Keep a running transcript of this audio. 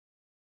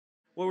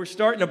Well, we're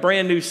starting a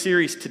brand new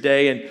series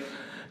today, and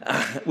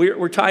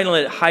we're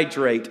titling it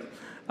Hydrate.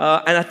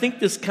 And I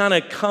think this kind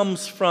of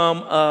comes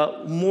from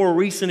a more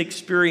recent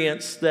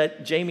experience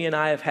that Jamie and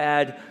I have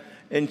had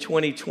in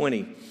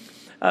 2020.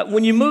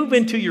 When you move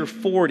into your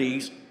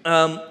 40s,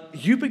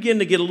 you begin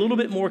to get a little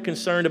bit more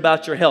concerned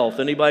about your health.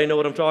 Anybody know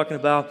what I'm talking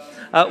about?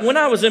 When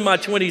I was in my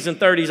 20s and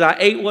 30s, I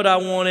ate what I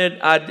wanted.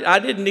 I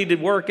didn't need to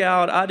work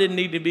out. I didn't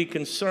need to be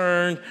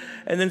concerned.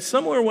 And then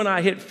somewhere when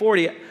I hit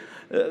 40,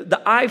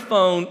 the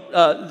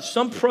iPhone,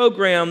 some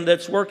program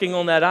that's working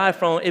on that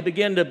iPhone, it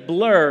began to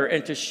blur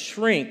and to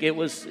shrink. It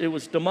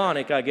was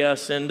demonic, I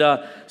guess, and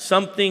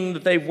something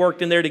that they've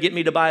worked in there to get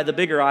me to buy the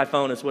bigger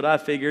iPhone is what I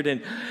figured.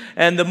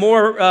 And the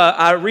more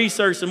I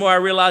researched, the more I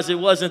realized it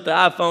wasn't the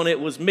iPhone, it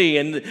was me.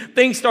 And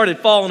things started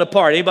falling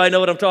apart. Anybody know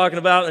what I'm talking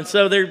about? And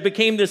so there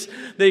became this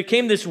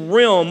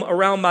realm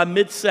around my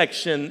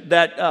midsection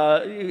that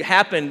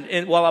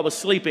happened while I was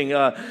sleeping.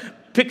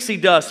 Pixie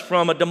dust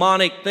from a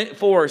demonic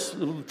force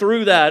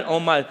through that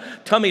on my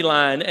tummy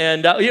line,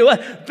 and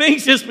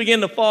things just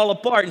began to fall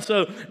apart. And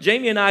so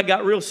Jamie and I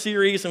got real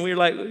serious, and we were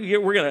like,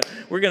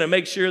 we're gonna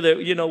make sure that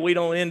we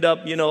don't end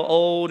up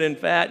old and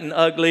fat and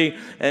ugly.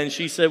 And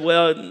she said,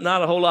 well,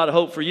 not a whole lot of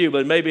hope for you,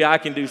 but maybe I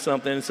can do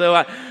something. And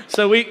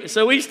so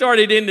we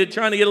started into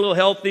trying to get a little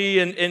healthy,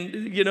 and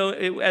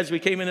as we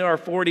came into our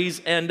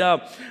 40s, and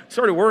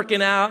started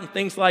working out and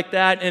things like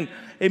that, and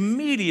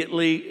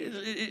immediately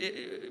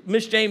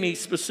Miss Jamie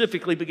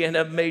specifically began to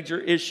have major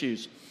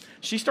issues.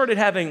 She started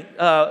having,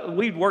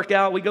 we'd work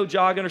out, we'd go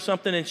jogging or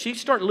something, and she'd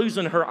start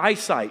losing her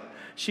eyesight.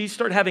 She'd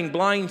start having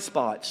blind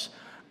spots.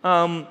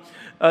 The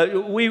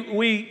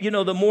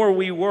more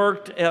we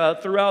worked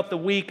throughout the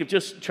week of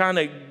just trying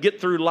to get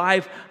through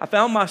life, I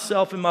found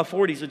myself in my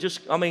 40s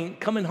of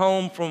coming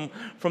home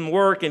from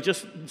work and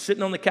just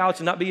sitting on the couch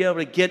and not being able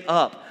to get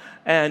up.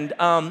 And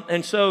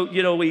so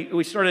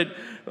we started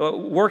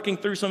working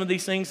through some of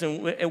these things,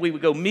 and we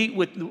would go meet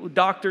with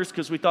doctors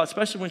because we thought,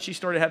 especially when she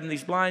started having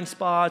these blind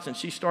spots and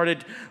she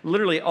started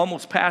literally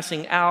almost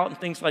passing out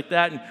and things like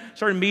that, and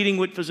started meeting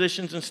with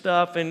physicians and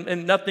stuff,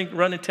 and nothing,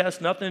 running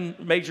tests, nothing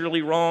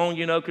majorly wrong,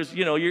 because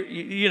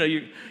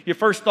your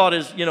first thought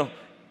is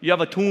you have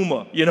a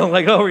tumor,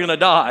 like, oh, we're gonna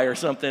die or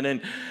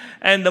something,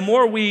 and the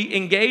more we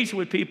engaged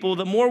with people,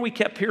 the more we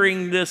kept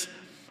hearing this,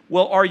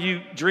 well, are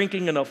you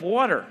drinking enough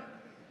water?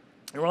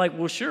 And we're like,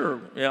 well, sure.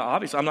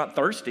 Obviously, I'm not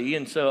thirsty.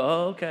 And so,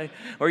 okay.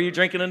 Or are you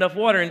drinking enough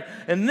water?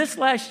 And this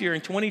last year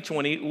in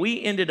 2020,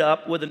 we ended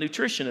up with a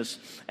nutritionist.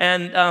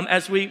 And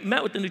as we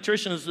met with the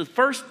nutritionist, the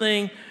first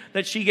thing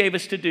that she gave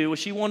us to do was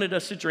she wanted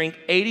us to drink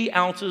 80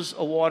 ounces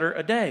of water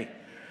a day.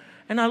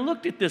 And I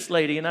looked at this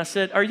lady and I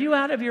said, are you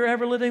out of your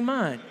ever-living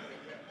mind?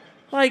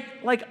 Like,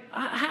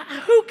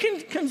 who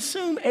can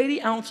consume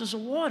 80 ounces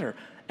of water?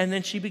 And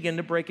then she began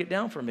to break it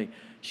down for me.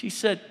 She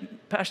said,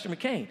 Pastor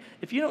McCain,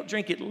 if you don't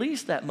drink at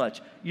least that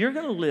much, you're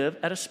going to live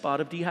at a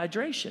spot of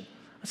dehydration.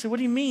 I said, what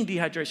do you mean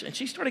dehydration? And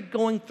she started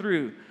going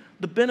through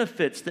the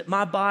benefits that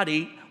my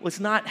body was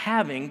not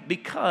having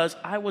because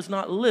I was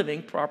not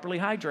living properly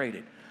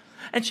hydrated.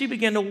 And she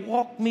began to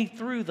walk me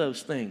through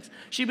those things.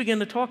 She began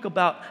to talk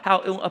about how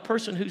a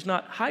person who's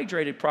not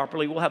hydrated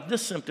properly will have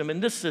this symptom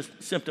and this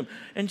symptom.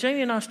 And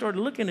Jamie and I started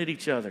looking at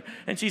each other.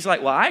 And she's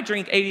like, well, I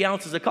drink 80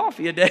 ounces of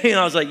coffee a day. And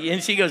I was like,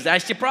 and she goes,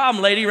 that's your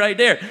problem, lady, right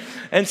there.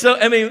 And so,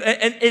 and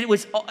it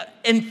was,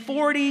 in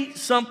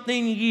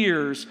 40-something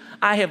years,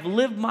 I have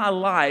lived my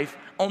life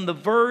on the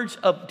verge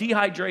of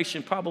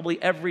dehydration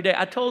probably every day.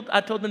 I told the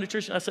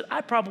nutritionist, I said,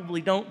 I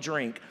probably don't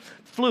drink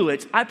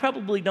fluids. I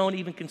probably don't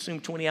even consume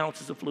 20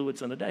 ounces of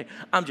fluids in a day.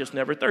 I'm just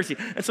never thirsty.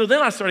 And so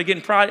then I started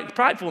getting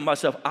prideful in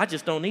myself. I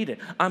just don't need it.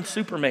 I'm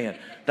Superman.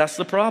 That's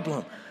the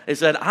problem,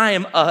 is that I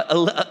am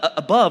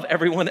above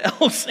everyone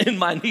else in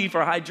my need for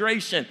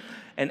hydration.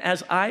 And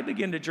as I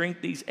began to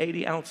drink these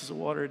 80 ounces of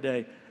water a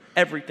day,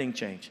 everything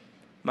changed.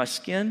 My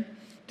skin,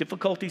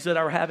 difficulties that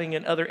I was having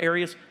in other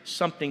areas,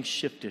 something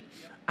shifted.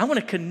 I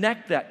want to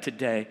connect that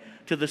today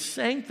to the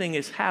same thing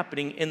is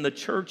happening in the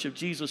church of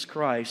Jesus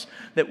Christ,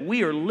 that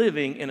we are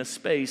living in a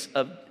space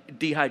of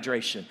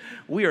dehydration.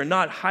 We are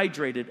not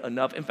hydrated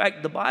enough. In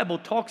fact, the Bible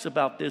talks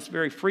about this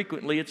very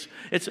frequently. It's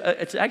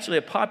actually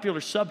a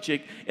popular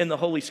subject in the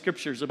Holy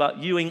Scriptures about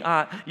you and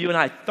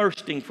I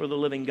thirsting for the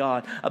living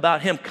God,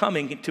 about Him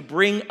coming to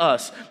bring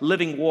us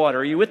living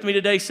water. Are you with me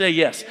today? Say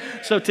yes.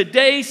 So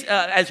today's,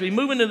 as we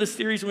move into this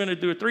series, we're going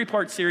to do a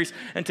 3-part series.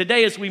 And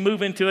today, as we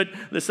move into it,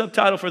 the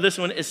subtitle for this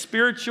one is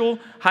Spiritual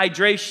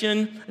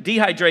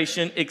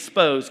Dehydration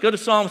Exposed. Go to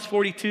Psalms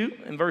 42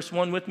 and verse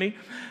 1 with me.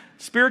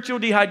 Spiritual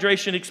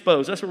dehydration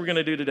exposed. That's what we're going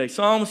to do today.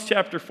 Psalms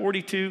chapter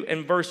 42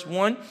 and verse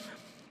 1.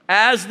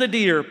 As the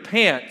deer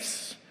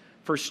pants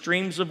for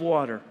streams of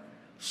water,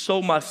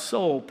 so my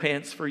soul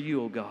pants for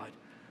you, O God.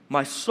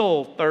 My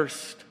soul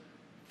thirsts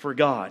for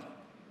God.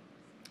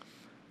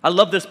 I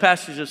love this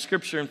passage of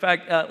Scripture. In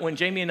fact, when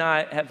Jamie and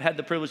I have had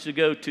the privilege to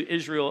go to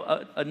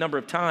Israel a number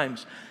of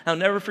times, I'll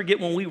never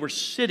forget when we were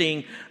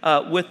sitting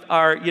with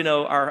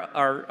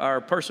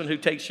our person who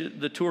takes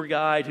the tour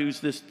guide, who's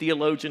this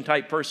theologian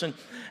type person.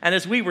 And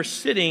as we were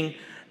sitting,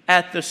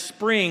 at the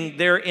spring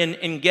there in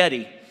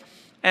Engedi.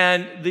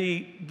 And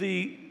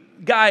the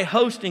guy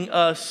hosting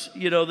us,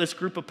 this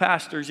group of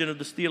pastors,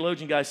 this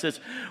theologian guy says,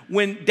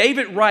 when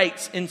David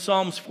writes in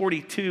Psalms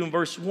 42 and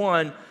verse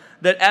 1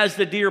 that as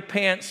the deer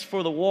pants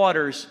for the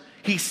waters,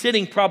 he's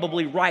sitting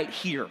probably right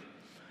here.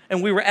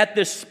 And we were at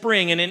this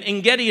spring, and in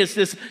Engedi is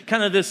this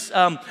kind of this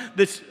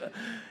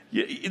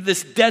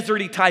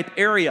deserty type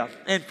area.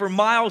 And for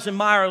miles and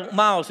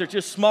miles, there's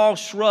just small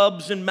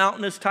shrubs and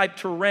mountainous type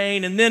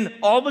terrain. And then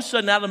all of a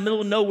sudden, out of the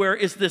middle of nowhere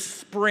is this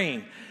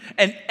spring.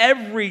 And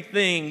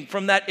everything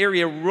from that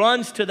area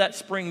runs to that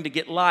spring to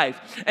get life.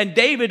 And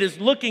David is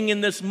looking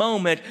in this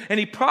moment, and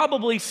he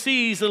probably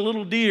sees a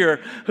little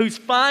deer who's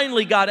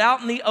finally got out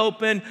in the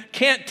open,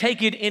 can't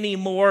take it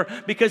anymore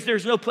because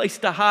there's no place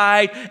to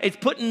hide. It's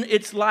putting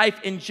its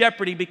life in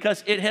jeopardy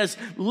because it has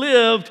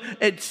lived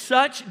at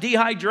such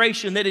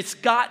dehydration that it's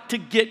got to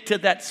get to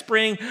that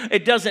spring.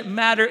 It doesn't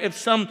matter if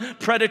some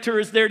predator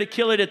is there to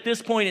kill it. At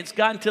this point, it's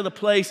gotten to the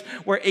place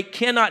where it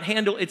cannot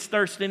handle its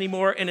thirst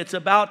anymore, and it's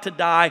about to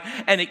die.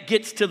 And it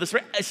gets to the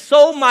spring.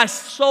 So my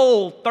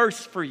soul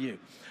thirsts for you.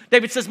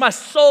 David says, my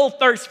soul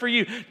thirsts for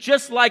you,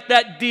 just like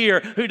that deer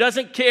who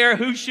doesn't care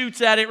who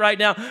shoots at it right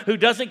now, who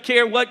doesn't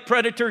care what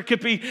predator could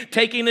be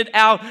taking it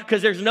out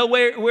because there's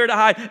nowhere to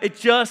hide. It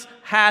just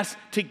has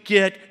to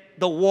get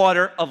the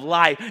water of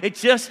life. It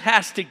just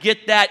has to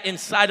get that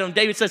inside of him.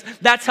 David says,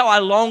 that's how I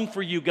long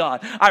for you, God.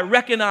 I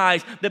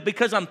recognize that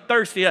because I'm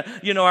thirsty, our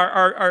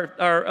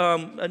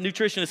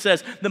nutritionist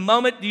says, the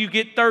moment you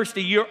get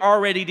thirsty, you're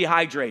already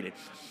dehydrated.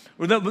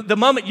 The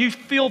moment you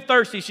feel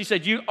thirsty, she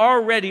said, you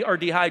already are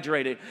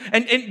dehydrated.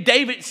 And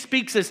David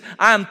speaks as,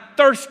 I'm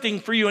thirsting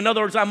for you. In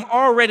other words, I'm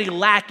already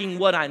lacking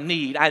what I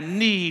need. I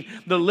need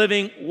the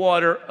living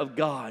water of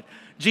God.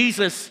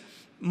 Jesus,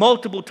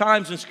 multiple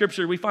times in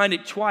Scripture, we find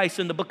it twice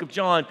in the book of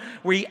John,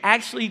 where he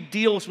actually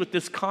deals with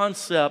this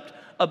concept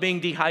of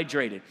being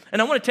dehydrated.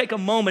 And I want to take a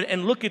moment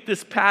and look at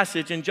this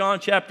passage in John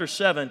chapter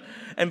 7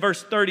 and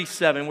verse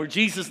 37, where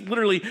Jesus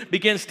literally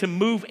begins to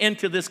move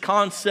into this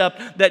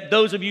concept that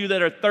those of you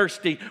that are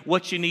thirsty,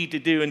 what you need to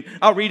do. And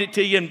I'll read it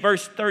to you in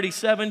verse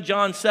 37,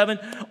 John 7.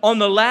 On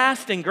the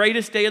last and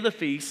greatest day of the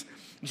feast,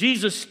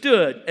 Jesus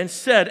stood and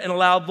said in a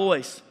loud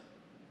voice,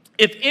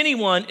 if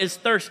anyone is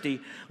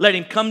thirsty, let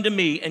him come to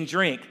me and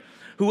drink.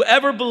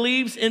 Whoever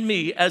believes in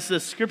me, as the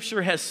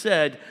scripture has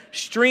said,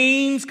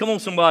 streams, come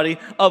on somebody,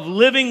 of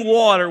living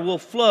water will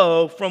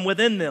flow from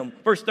within them.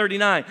 Verse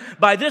 39,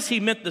 by this he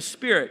meant the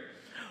Spirit,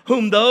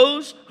 whom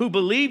those who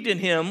believed in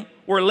him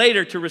were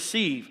later to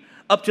receive.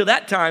 Up to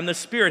that time, the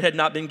Spirit had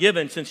not been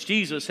given since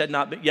Jesus had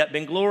not yet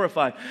been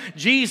glorified.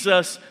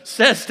 Jesus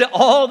says to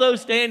all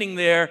those standing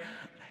there,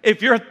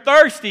 if you're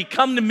thirsty,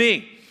 come to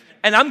me.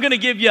 And I'm going to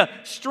give you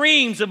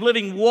streams of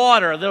living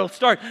water that'll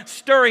start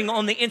stirring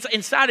on the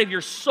inside of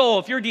your soul.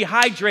 If you're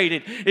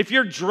dehydrated, if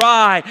you're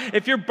dry,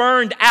 if you're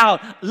burned out,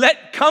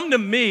 come to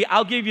me.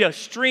 I'll give you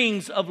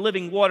streams of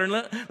living water. And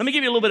let me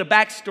give you a little bit of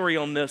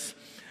backstory on this.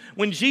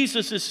 When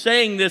Jesus is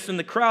saying this in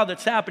the crowd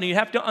that's happening, you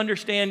have to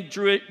understand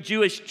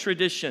Jewish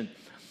tradition.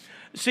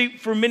 See,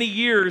 for many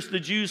years, the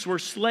Jews were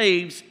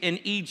slaves in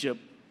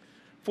Egypt.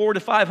 400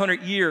 to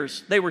 500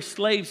 years, they were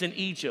slaves in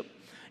Egypt.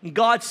 And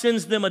God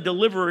sends them a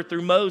deliverer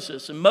through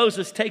Moses. And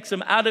Moses takes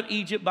them out of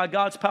Egypt by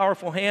God's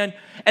powerful hand.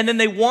 And then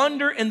they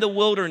wander in the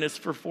wilderness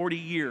for 40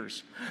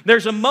 years.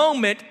 There's a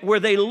moment where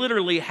they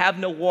literally have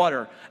no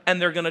water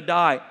and they're going to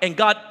die. And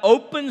God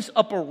opens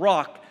up a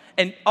rock,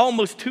 and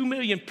almost 2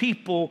 million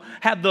people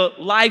have the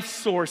life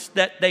source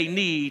that they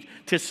need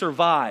to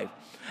survive.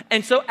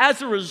 And so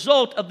as a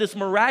result of this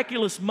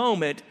miraculous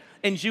moment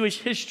in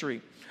Jewish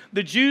history,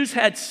 the Jews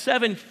had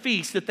 7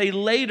 feasts that they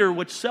later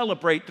would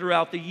celebrate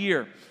throughout the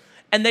year.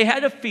 And they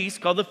had a feast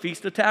called the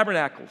Feast of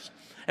Tabernacles.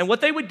 And what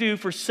they would do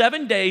for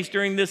 7 days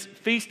during this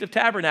Feast of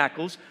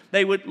Tabernacles,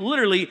 they would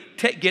literally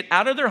get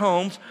out of their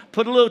homes,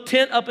 put a little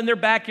tent up in their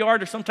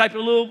backyard or some type of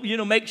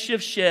little,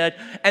 makeshift shed,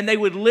 and they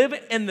would live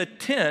in the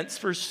tents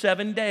for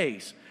 7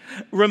 days,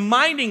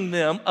 reminding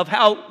them of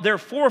how their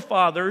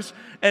forefathers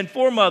and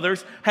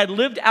foremothers had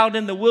lived out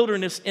in the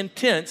wilderness in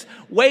tents,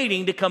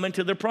 waiting to come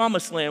into the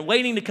promised land,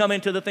 waiting to come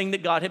into the thing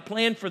that God had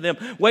planned for them,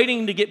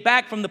 waiting to get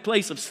back from the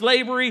place of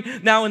slavery,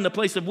 now in the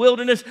place of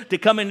wilderness, to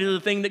come into the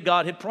thing that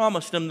God had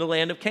promised them, the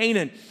land of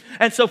Canaan.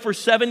 And so for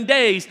 7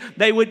 days,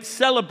 they would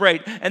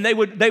celebrate, and they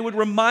would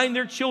remind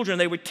their children,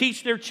 they would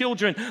teach their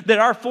children that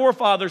our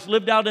forefathers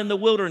lived out in the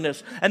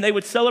wilderness, and they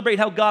would celebrate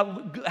how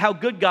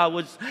good God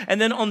was. And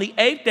then on the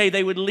 8th day,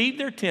 they would leave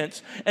their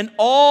tents, and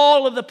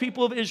all of the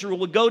people of Israel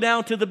would go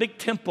down to the big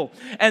temple.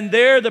 And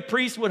there the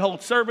priests would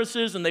hold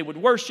services, and they would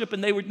worship,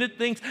 and they would do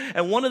things.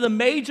 And one of the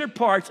major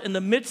parts in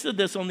the midst of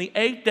this on the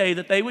 8th day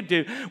that they would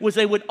do was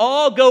they would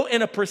all go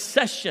in a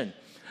procession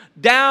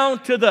down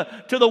to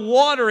the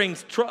watering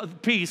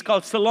piece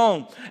called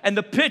Siloam. And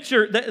the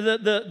pitcher,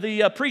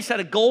 the priest had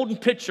a golden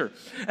pitcher.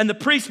 And the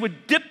priest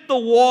would dip the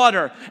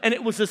water, and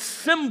it was a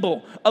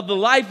symbol of the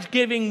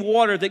life-giving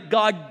water that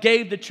God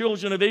gave the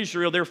children of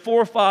Israel, their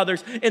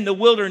forefathers in the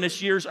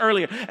wilderness years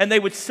earlier. And they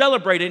would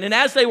celebrate it. And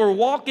as they were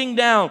walking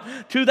down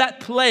to that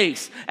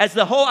place, as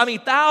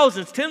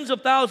thousands, tens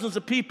of thousands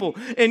of people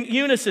in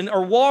unison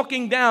are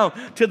walking down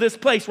to this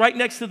place right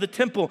next to the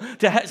temple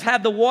to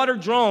have the water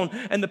drawn,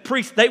 and the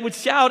priests, they would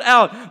shout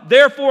out,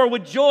 "Therefore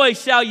with joy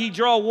shall ye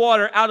draw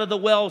water out of the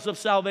wells of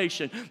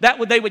salvation."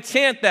 They would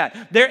chant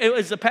that. There it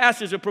was a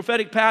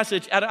prophetic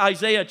passage out of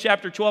Isaiah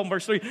chapter 12,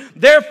 verse 3.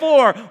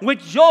 "Therefore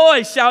with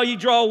joy shall ye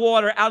draw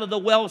water out of the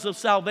wells of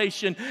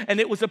salvation." And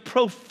it was a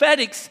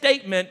prophetic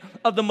statement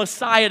of the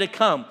Messiah to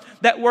come.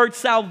 That word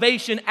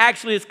salvation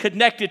actually is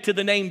connected to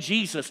the name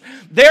Jesus.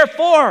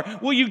 "Therefore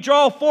will you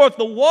draw forth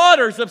the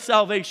waters of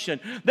salvation."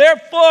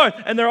 Therefore,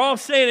 and they're all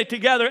saying it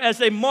together as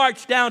they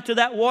march down to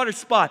that water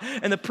spot.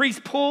 And the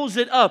priest pulls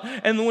it up.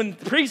 And when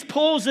the priest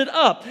pulls it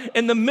up,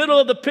 in the middle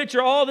of the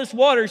pitcher, all this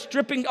water is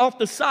dripping off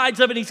the sides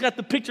of it. He's got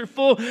the pitcher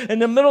full in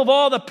the middle of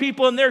all the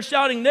people, and they're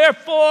shouting,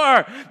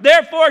 "Therefore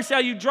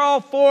shall you draw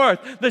forth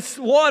this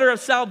water of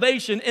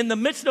salvation." In the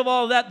midst of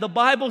all of that, the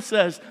Bible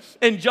says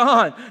in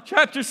John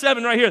chapter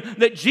 7 right here,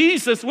 that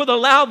Jesus with a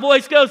loud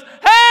voice goes,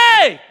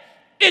 "Hey,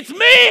 it's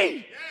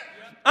me.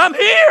 I'm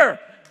here."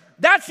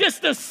 That's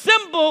just a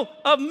symbol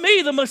of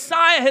me. The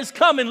Messiah has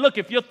come. And look,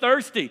 if you're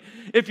thirsty,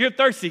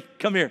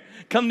 come here.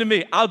 Come to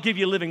me. I'll give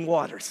you living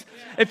waters.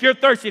 If you're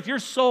thirsty, if your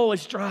soul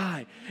is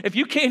dry, if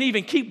you can't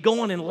even keep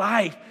going in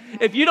life,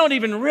 if you don't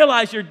even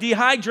realize you're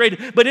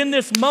dehydrated, but in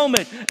this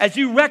moment, as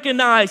you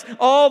recognize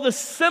all the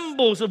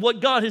symbols of what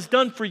God has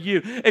done for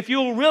you, if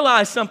you'll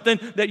realize something,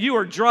 that you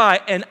are dry,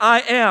 and I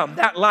am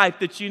that life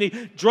that you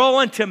need, draw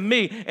unto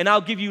me, and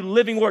I'll give you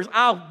living waters.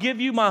 I'll give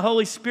you my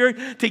Holy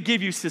Spirit to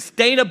give you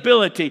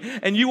sustainability,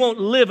 and you won't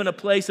live in a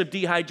place of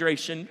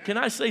dehydration. Can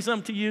I say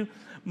something to you?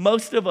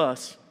 Most of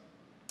us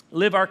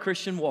live our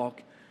Christian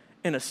walk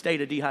in a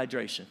state of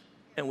dehydration,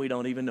 and we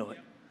don't even know it.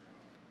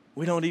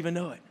 We don't even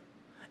know it.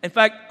 In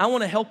fact, I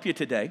want to help you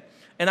today,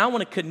 and I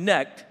want to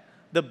connect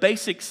the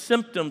basic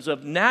symptoms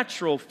of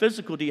natural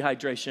physical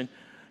dehydration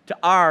to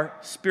our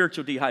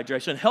spiritual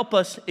dehydration. Help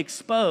us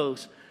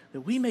expose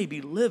that we may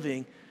be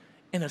living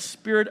in a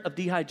spirit of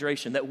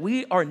dehydration, that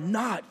we are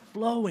not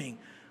flowing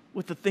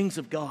with the things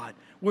of God.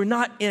 We're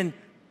not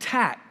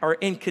intact or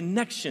in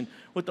connection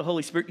with the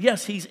Holy Spirit.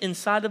 Yes, He's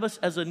inside of us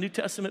as a New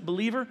Testament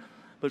believer.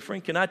 But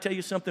friend, can I tell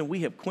you something?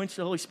 We have quenched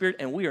the Holy Spirit,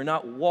 and we are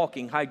not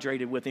walking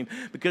hydrated with Him.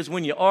 Because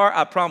when you are,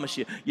 I promise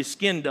you, your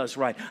skin does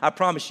right. I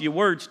promise you, your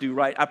words do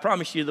right. I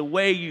promise you, the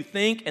way you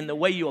think and the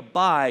way you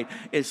abide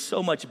is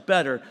so much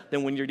better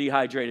than when you're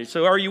dehydrated.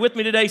 So are you with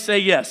me today? Say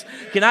yes.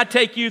 Can I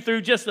take you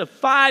through just the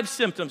 5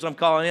 symptoms, I'm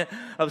calling it,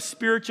 of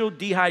spiritual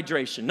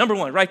dehydration? Number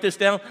 1, write this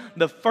down.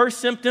 The first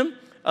symptom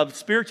of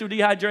spiritual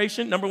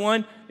dehydration, number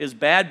 1, is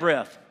bad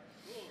breath.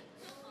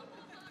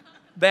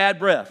 Bad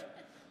breath.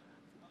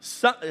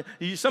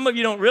 Some of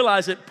you don't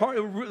realize that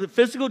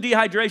physical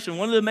dehydration,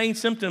 one of the main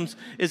symptoms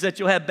is that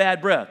you'll have bad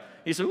breath.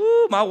 You say,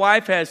 "Ooh, my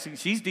wife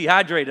she's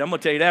dehydrated." I'm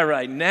going to tell you that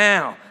right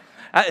now.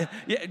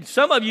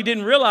 Some of you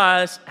didn't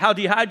realize how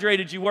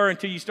dehydrated you were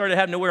until you started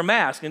having to wear a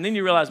mask. And then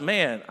you realize,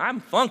 man, I'm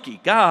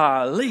funky.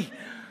 Golly.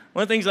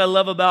 One of the things I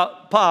love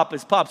about Pop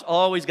is Pop's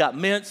always got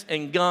mints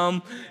and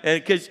gum.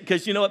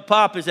 Because you know what?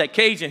 Pop is that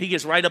Cajun. He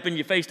gets right up in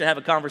your face to have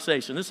a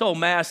conversation. This whole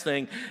mask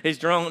thing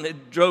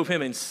drove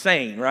him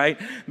insane, right?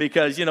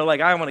 Because,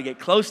 I want to get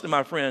close to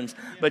my friends.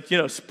 But,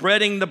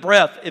 spreading the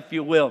breath, if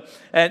you will.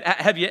 And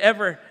have you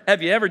ever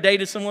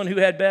dated someone who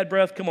had bad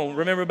breath? Come on,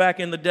 remember back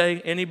in the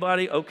day?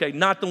 Anybody? Okay,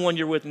 not the one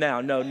you're with now.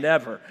 No,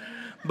 never.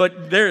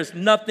 But there is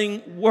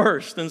nothing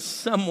worse than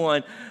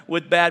someone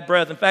with bad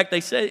breath. In fact, they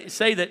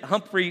say that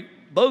Humphrey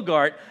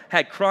Bogart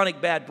had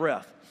chronic bad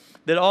breath,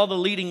 that all the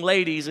leading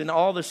ladies in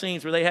all the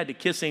scenes where they had to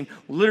kiss him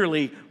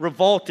literally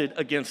revolted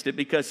against it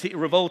because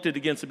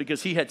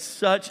he had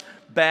such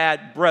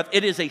bad breath.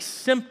 It is a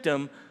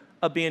symptom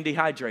of being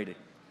dehydrated.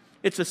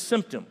 It's a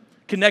symptom.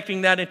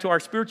 Connecting that into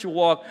our spiritual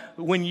walk,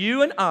 when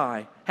you and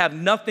I have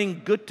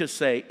nothing good to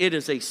say, it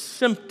is a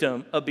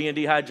symptom of being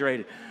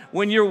dehydrated.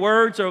 When your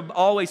words are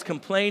always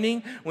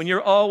complaining, when you're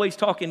always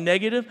talking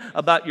negative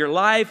about your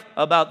life,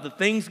 about the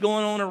things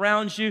going on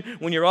around you,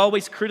 when you're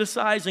always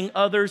criticizing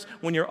others,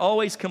 when you're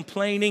always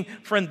complaining,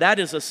 friend, that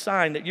is a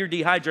sign that you're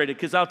dehydrated.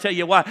 Because I'll tell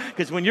you why.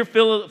 Because when you're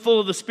full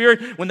of the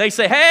Spirit, when they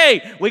say,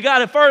 "Hey, we got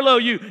to furlough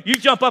you," you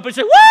jump up and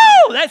say,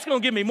 "Woo, that's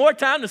going to give me more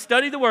time to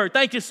study the Word.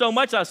 Thank you so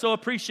much. I so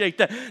appreciate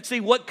that." See,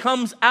 what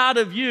comes out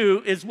of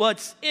you is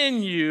what's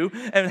in you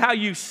and how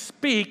you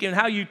speak and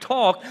how you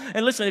talk.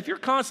 And listen, if you're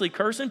constantly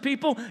cursing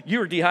people,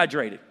 you're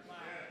dehydrated.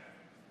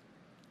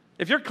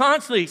 If you're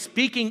constantly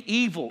speaking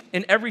evil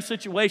in every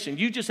situation,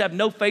 you just have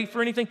no faith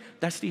for anything,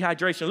 that's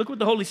dehydration. Look what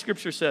the Holy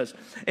Scripture says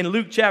in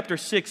Luke chapter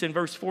 6 and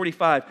verse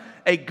 45.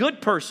 A good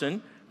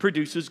person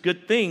produces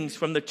good things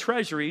from the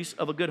treasuries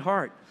of a good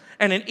heart,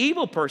 and an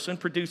evil person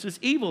produces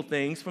evil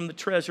things from the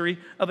treasury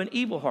of an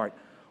evil heart.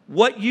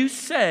 What you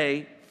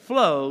say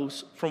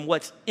flows from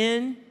what's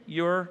in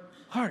your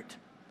heart.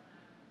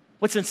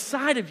 What's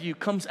inside of you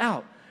comes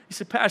out. You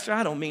say, Pastor,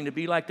 I don't mean to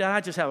be like that.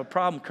 I just have a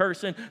problem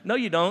cursing. No,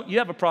 you don't. You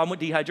have a problem with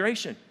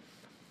dehydration.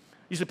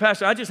 You say,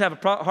 Pastor, I just have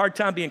a hard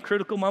time being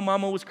critical. My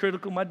mama was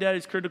critical. My dad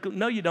is critical.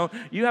 No, you don't.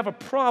 You have a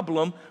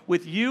problem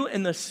with you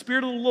and the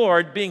Spirit of the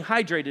Lord being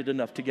hydrated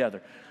enough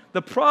together.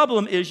 The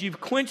problem is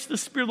you've quenched the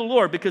Spirit of the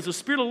Lord because the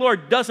Spirit of the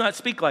Lord does not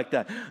speak like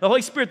that. The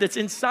Holy Spirit that's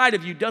inside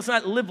of you does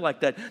not live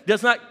like that,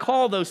 does not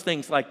call those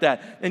things like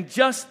that, and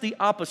just the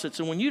opposite.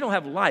 So when you don't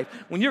have life,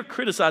 when you're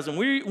criticizing,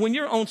 when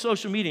you're on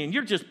social media and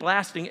you're just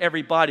blasting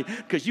everybody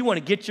because you want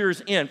to get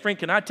yours in, friend,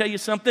 can I tell you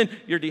something?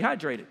 You're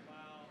dehydrated.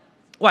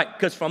 Why?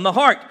 Because from the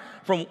heart,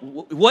 from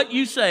what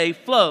you say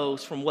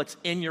flows from what's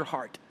in your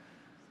heart.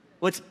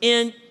 What's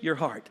in your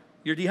heart.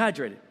 You're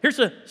dehydrated. Here's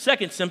a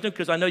second symptom,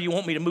 because I know you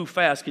want me to move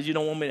fast because you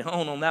don't want me to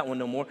hone on that one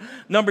no more.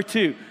 Number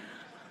 2,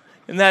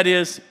 and that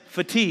is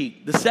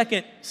fatigue. The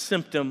second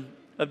symptom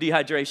of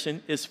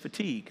dehydration is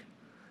fatigue.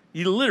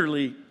 You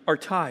literally are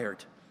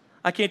tired.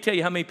 I can't tell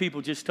you how many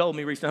people just told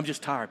me recently, I'm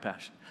just tired,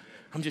 Pastor.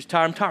 I'm just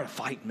tired. I'm tired of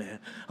fighting, man.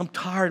 I'm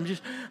tired.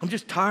 I'm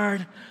just tired.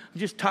 I'm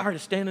just tired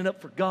of standing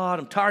up for God.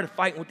 I'm tired of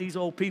fighting with these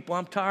old people.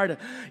 I'm tired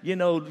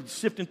of,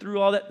 sifting through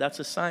all that. That's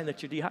a sign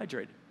that you're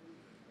dehydrated.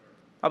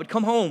 I would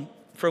come home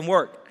from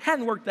work.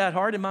 Hadn't worked that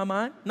hard in my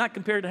mind, not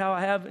compared to how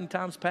I have in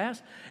times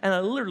past, and I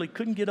literally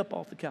couldn't get up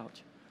off the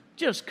couch.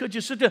 Just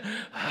sit there,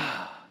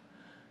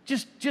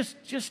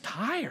 just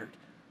tired.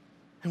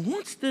 And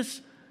once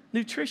this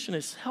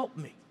nutritionist helped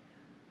me,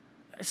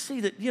 I see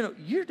that,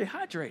 you're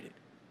dehydrated.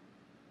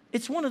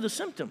 It's one of the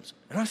symptoms.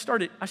 And I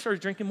started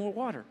drinking more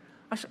water.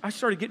 I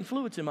started getting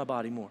fluids in my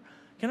body more.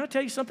 Can I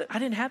tell you something? I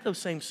didn't have those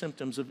same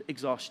symptoms of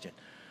exhaustion.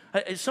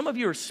 Some of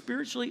you are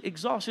spiritually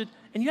exhausted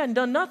and you hadn't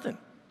done nothing.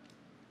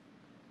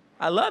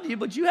 I love you,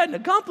 but you hadn't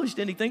accomplished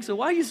anything, so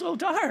why are you so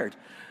tired?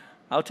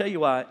 I'll tell you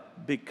why.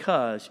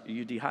 Because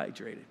you're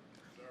dehydrated.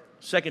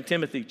 2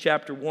 Timothy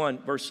chapter 1,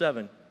 verse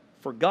 7.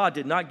 For God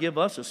did not give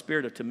us a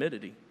spirit of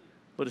timidity,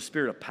 but a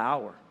spirit of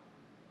power,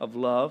 of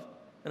love,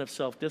 and of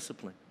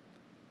self-discipline.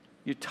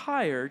 You're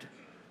tired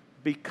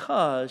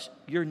because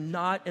you're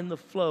not in the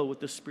flow with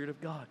the Spirit of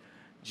God.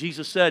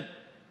 Jesus said,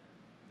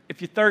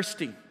 if you're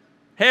thirsty,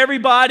 hey,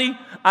 everybody,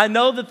 I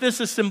know that this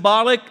is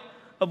symbolic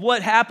of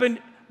what happened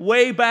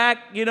way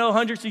back,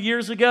 hundreds of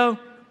years ago,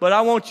 but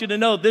I want you to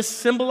know this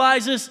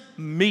symbolizes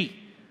me.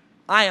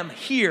 I am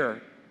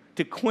here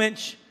to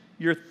quench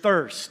your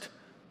thirst.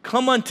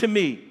 Come unto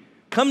me.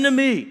 Come to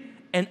me,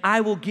 and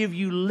I will give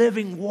you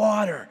living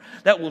water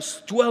that will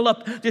swell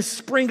up, just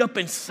spring up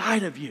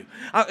inside of you.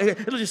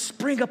 It'll just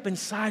spring up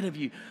inside of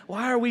you.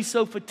 Why are we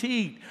so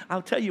fatigued?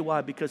 I'll tell you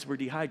why, because we're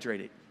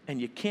dehydrated,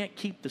 and you can't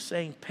keep the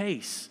same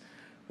pace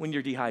when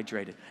you're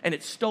dehydrated. And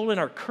it's stolen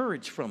our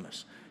courage from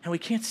us. And we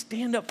can't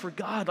stand up for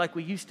God like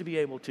we used to be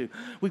able to.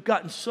 We've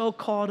gotten so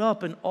caught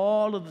up in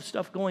all of the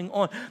stuff going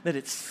on that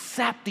it's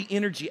sapped the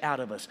energy out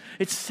of us.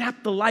 It's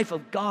sapped the life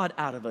of God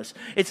out of us.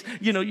 It's,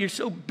 you're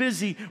so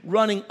busy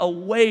running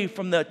away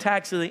from the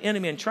attacks of the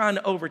enemy and trying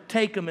to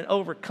overtake them and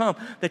overcome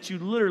that you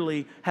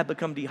literally have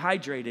become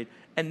dehydrated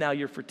and now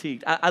you're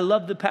fatigued. I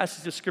love the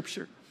passage of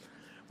Scripture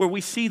where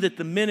we see that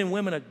the men and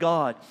women of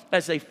God,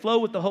 as they flow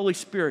with the Holy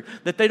Spirit,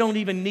 that they don't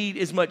even need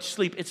as much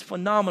sleep. It's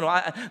phenomenal.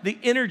 The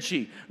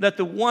energy that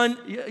the one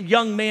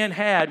young man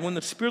had when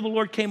the Spirit of the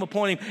Lord came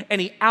upon him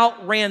and he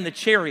outran the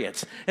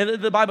chariots.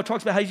 And the Bible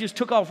talks about how he just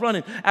took off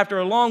running. After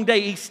a long day,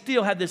 he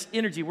still had this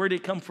energy. Where did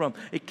it come from?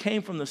 It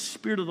came from the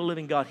Spirit of the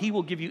living God. He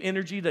will give you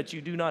energy that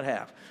you do not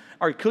have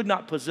or could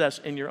not possess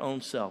in your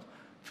own self.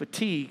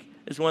 Fatigue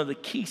is one of the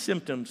key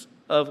symptoms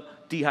of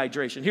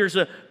dehydration. Here's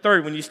a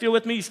third one. You still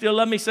with me? You still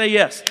love me? Say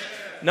yes.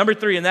 Number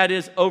 3, and that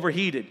is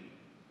overheated.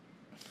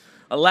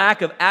 A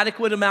lack of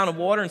adequate amount of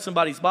water in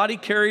somebody's body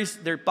carries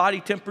their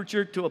body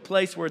temperature to a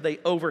place where they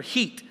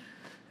overheat.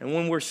 And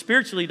when we're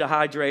spiritually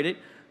dehydrated,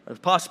 a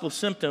possible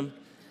symptom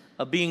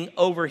of being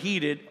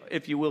overheated,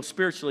 if you will,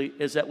 spiritually,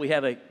 is that we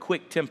have a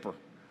quick temper.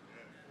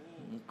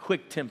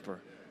 Quick temper.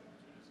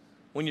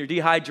 When you're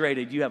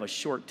dehydrated, you have a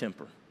short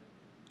temper.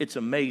 It's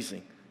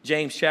amazing.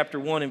 James chapter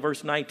 1 and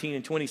verse 19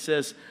 and 20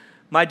 says,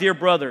 my dear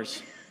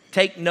brothers,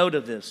 take note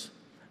of this.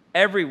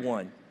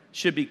 Everyone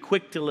should be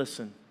quick to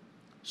listen,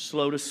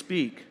 slow to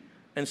speak,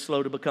 and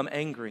slow to become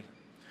angry.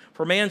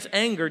 For man's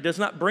anger does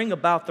not bring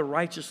about the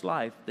righteous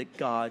life that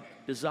God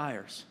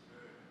desires.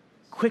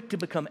 Quick to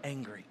become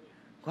angry.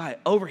 Why?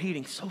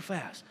 Overheating so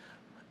fast.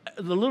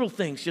 The little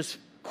things just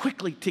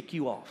quickly tick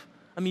you off.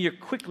 You're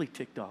quickly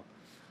ticked off.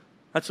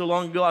 Not so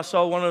long ago, I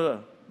saw one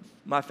of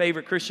my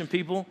favorite Christian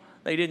people.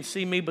 They didn't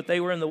see me, but they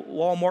were in the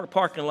Walmart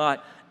parking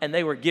lot, and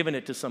they were giving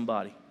it to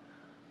somebody.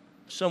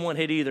 Someone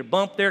had either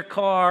bumped their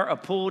car or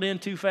pulled in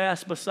too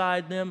fast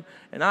beside them.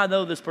 And I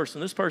know this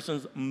person. This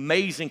person's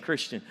amazing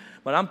Christian.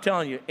 But I'm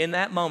telling you, in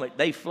that moment,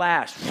 they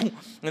flashed.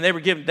 And they were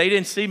giving. They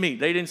didn't see me.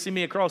 They didn't see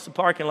me across the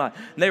parking lot.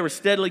 And they were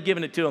steadily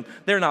giving it to them.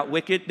 They're not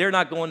wicked. They're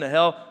not going to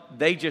hell.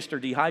 They just are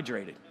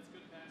dehydrated.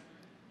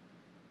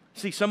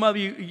 See, some of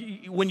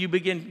you, when you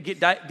begin to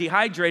get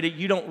dehydrated,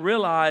 you don't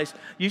realize,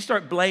 you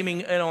start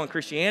blaming it on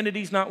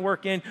Christianity's not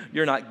working,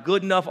 you're not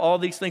good enough, all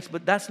these things,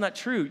 but that's not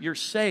true. You're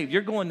saved.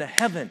 You're going to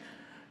heaven.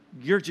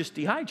 You're just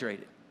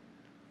dehydrated.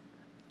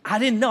 I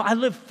didn't know. I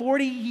lived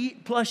 40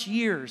 plus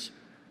years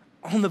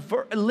on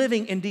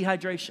living in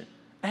dehydration.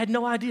 I had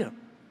no idea.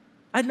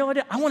 I want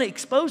to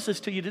expose this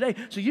to you today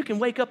so you can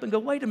wake up and go,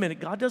 wait a minute,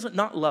 God doesn't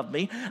not love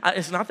me.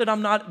 It's not that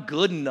I'm not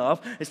good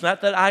enough. It's not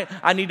that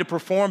I need to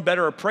perform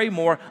better or pray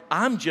more.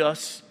 I'm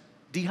just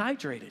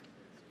dehydrated,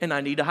 and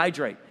I need to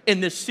hydrate. In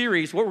this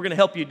series, what we're going to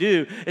help you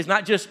do is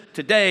not just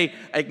today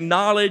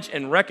acknowledge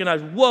and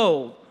recognize,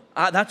 whoa,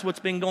 that's what's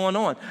been going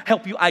on.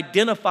 Help you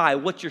identify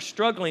what you're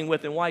struggling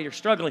with and why you're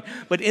struggling.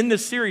 But in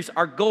this series,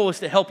 our goal is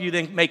to help you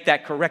then make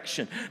that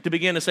correction. To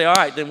begin to say, all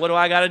right, then what do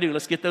I got to do?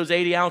 Let's get those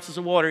 80 ounces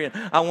of water in.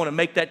 I want to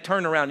make that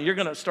turnaround. And you're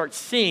going to start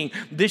seeing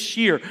this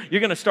year, you're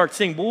going to start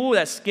seeing, ooh,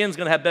 that skin's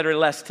going to have better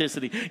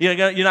elasticity. You're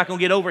not going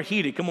to get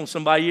overheated. Come on,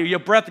 somebody. Your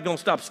breath is going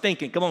to stop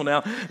stinking. Come on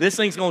now. This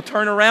thing's going to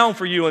turn around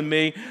for you and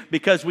me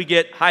because we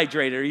get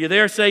hydrated. Are you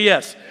there? Say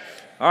yes.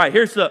 All right,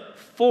 here's the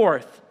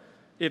fourth,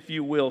 if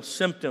you will,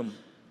 symptom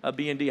of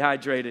being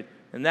dehydrated,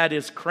 and that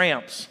is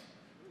cramps.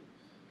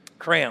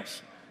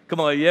 Cramps.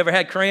 Come on, you ever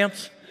had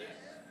cramps?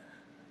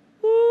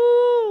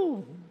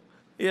 Woo!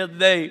 The other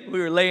day, we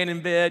were laying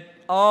in bed,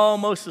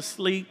 almost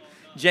asleep.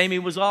 Jamie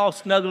was all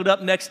snuggled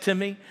up next to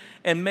me,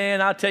 and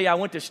man, I'll tell you, I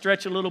went to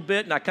stretch a little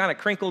bit, and I kind of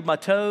crinkled my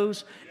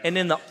toes, and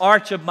then the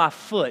arch of my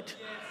foot.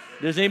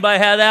 Does anybody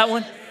have that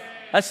one?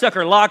 That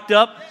sucker locked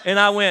up, and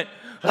I went,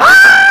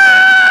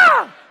 ah!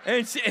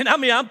 And I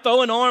mean, I'm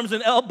throwing arms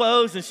and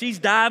elbows, and she's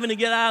diving to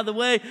get out of the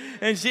way.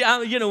 And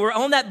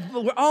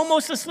we're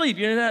almost asleep.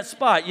 You're in that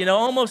spot,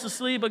 almost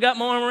asleep. I got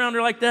my arm around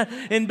her like that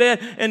in bed,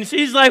 and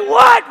she's like,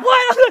 "What?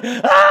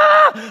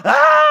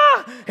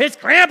 It's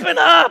cramping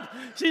up."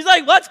 She's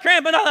like, "What's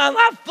cramping up?"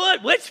 My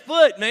foot. Which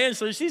foot, man?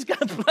 So she's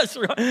got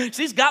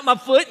my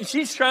foot, and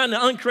she's trying to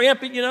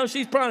uncramp it.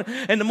 She's probably,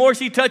 and the more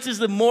she touches,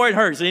 the more it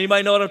hurts.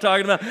 Anybody know what I'm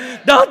talking about?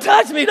 Don't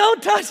touch me!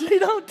 Don't touch me!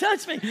 Don't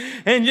touch me!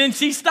 And then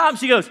she stops.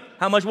 She goes,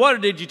 "How much water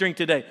did you drink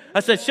today?"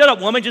 I said, "Shut up,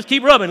 woman. Just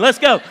keep rubbing. Let's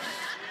go."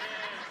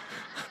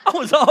 I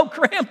was all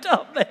cramped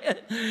up,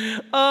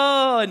 man.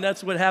 Oh, and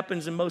that's what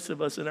happens in most of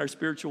us in our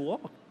spiritual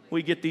walk.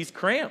 We get these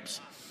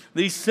cramps.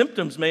 These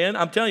symptoms, man,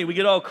 I'm telling you, we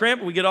get all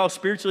cramped, we get all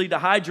spiritually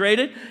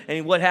dehydrated,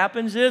 and what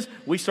happens is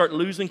we start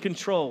losing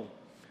control.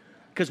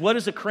 Because what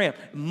is a cramp?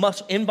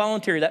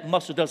 Involuntary, that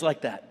muscle does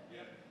like that.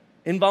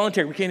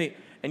 Involuntary, we can't eat.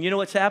 And you know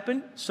what's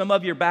happened? Some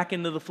of you are back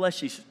into the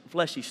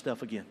fleshy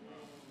stuff again.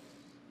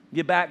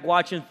 You're back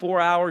watching 4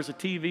 hours of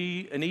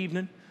TV an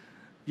evening.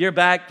 You're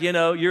back,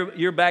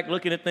 you're back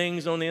looking at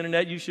things on the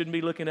internet you shouldn't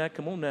be looking at.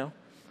 Come on now.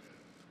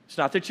 It's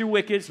not that you're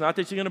wicked. It's not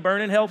that you're going to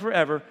burn in hell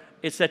forever.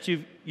 It's that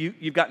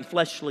you've gotten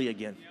fleshly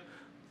again. Yep.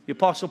 The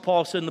Apostle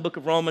Paul said in the book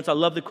of Romans, I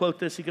love to quote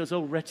this. He goes,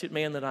 "Oh, wretched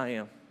man that I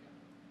am.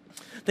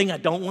 The thing I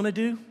don't want to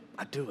do,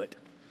 I do it.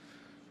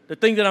 The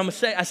thing that I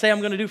say I'm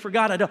going to do for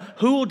God, I don't.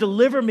 Who will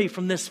deliver me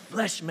from this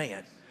flesh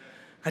man?"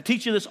 I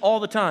teach you this all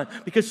the time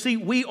because, see,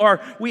 we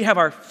have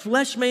our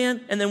flesh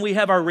man and then we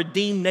have our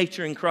redeemed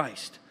nature in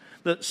Christ.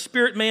 The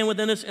spirit man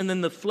within us and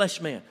then the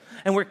flesh man.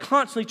 And we're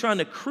constantly trying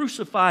to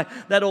crucify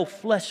that old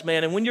flesh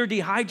man. And when you're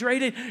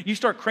dehydrated, you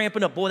start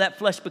cramping up. Boy, that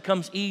flesh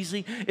becomes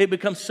easy. It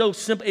becomes so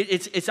simple.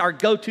 It's our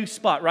go-to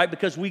spot, right?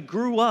 Because we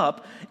grew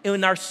up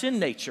in our sin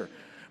nature.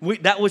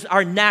 That was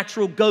our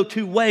natural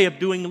go-to way of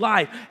doing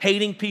life.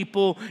 Hating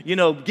people,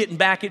 getting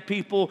back at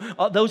people.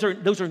 Those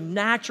are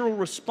natural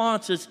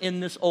responses in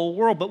this old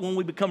world. But when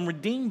we become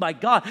redeemed by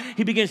God,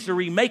 He begins to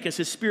remake us.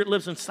 His Spirit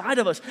lives inside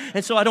of us.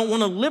 And so I don't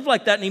want to live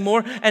like that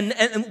anymore.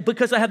 And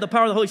because I have the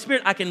power of the Holy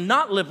Spirit, I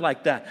cannot live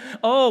like that.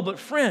 Oh, but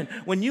friend,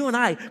 when you and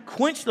I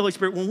quench the Holy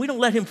Spirit, when we don't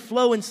let Him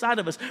flow inside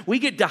of us, we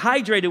get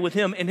dehydrated with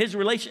Him and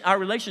our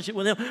relationship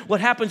with Him. What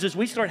happens is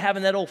we start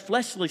having that old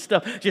fleshly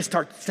stuff just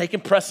start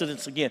taking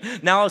precedence again.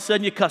 Now all of a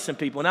sudden you're cussing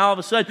people. Now all of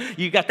a sudden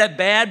you got that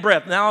bad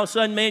breath. Now all of a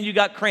sudden, man, you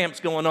got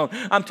cramps going on.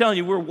 I'm telling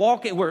you,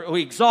 we're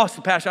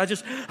exhausted, Pastor.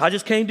 I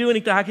just can't do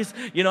anything.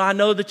 I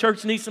know the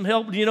church needs some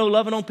help,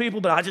 loving on people,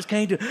 but I just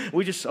can't do.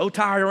 We're just so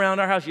tired around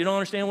our house. You don't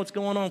understand what's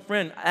going on,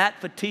 friend. That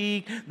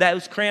fatigue,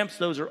 those cramps,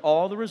 those are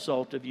all the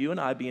result of you and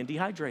I being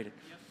dehydrated.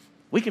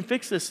 We can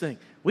fix this thing.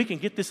 We can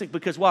get this thing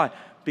because why?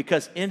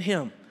 Because in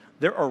Him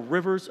there are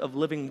rivers of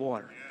living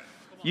water.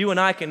 You and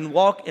I can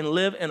walk and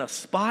live in a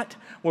spot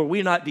where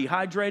we're not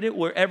dehydrated,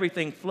 where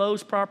everything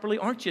flows properly.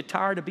 Aren't you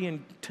tired of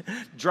being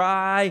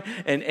dry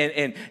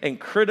and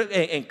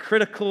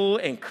critical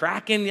and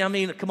cracking? I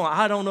mean, come on,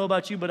 I don't know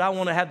about you, but I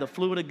want to have the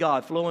fluid of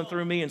God flowing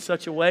through me in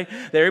such a way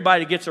that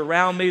everybody gets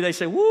around me. They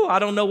say, "Woo, I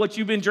don't know what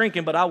you've been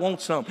drinking, but I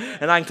want some."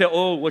 And I can tell,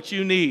 "Oh, what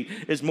you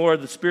need is more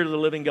of the Spirit of the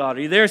living God."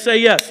 Are you there? Say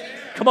yes.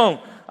 Come on.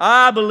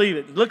 I believe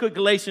it. Look what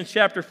Galatians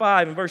chapter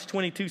 5 and verse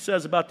 22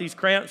 says about these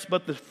cramps.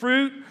 But the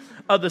fruit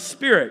of the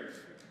Spirit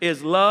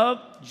is love,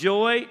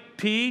 joy,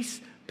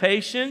 peace,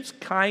 patience,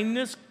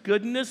 kindness,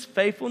 goodness,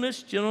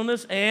 faithfulness,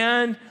 gentleness,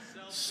 and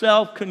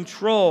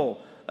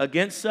self-control.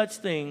 Against such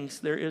things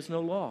there is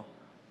no law.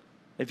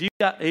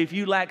 If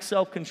you lack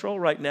self-control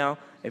right now,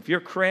 if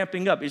you're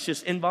cramping up, it's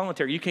just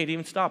involuntary. You can't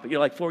even stop it. You're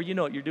like, before you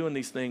know it, you're doing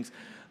these things.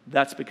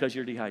 That's because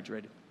you're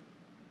dehydrated.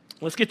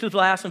 Let's get to the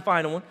last and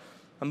final one.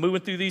 I'm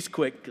moving through these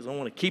quick because I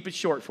want to keep it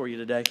short for you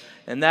today.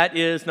 And that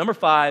is number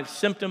 5,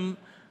 symptom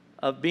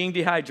of being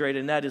dehydrated,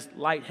 and that is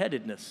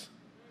lightheadedness.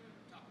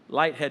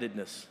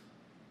 Lightheadedness.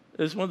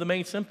 This is one of the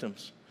main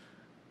symptoms.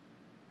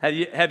 Have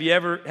you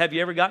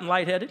ever gotten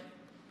lightheaded?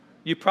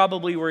 You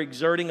probably were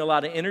exerting a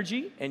lot of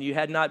energy, and you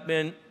hadn't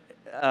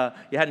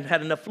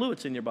had enough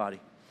fluids in your body.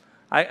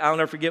 I'll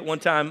never forget one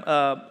time,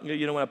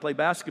 when I played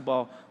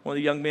basketball, one of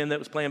the young men that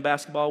was playing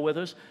basketball with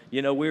us,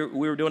 we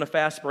were doing a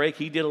fast break.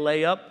 He did a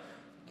layup,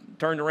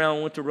 turned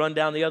around, went to run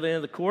down the other end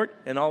of the court,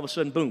 and all of a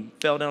sudden, boom,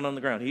 fell down on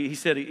the ground. He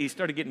said he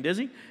started getting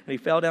dizzy, and he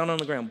fell down on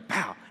the ground,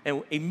 pow,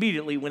 and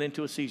immediately went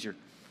into a seizure.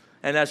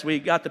 And as we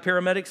got the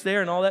paramedics there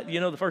and all that,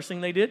 the first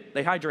thing they did,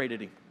 they hydrated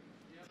him.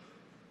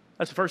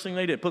 That's the first thing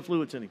they did, put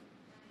fluids in him.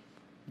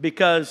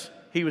 Because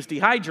he was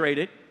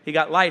dehydrated, he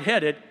got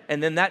lightheaded,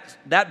 and then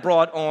that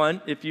brought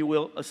on, if you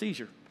will, a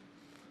seizure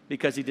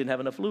because he didn't have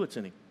enough fluids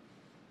in him.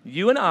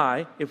 You and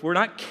I, if we're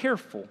not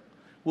careful,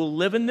 will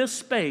live in this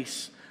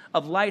space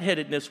of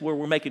lightheadedness where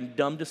we're making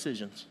dumb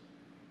decisions.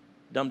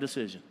 Dumb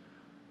decision.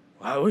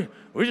 Well,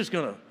 we're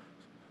going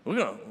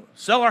to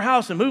sell our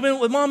house and move in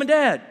with mom and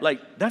dad.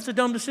 Like, that's a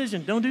dumb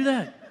decision. Don't do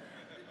that.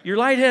 You're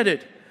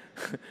lightheaded.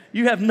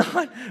 You have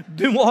not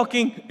been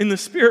walking in the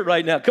Spirit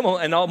right now. Come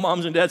on. And all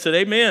moms and dads said,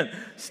 amen.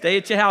 Stay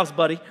at your house,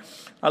 buddy.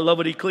 I love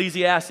what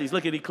Ecclesiastes.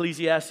 Look at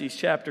Ecclesiastes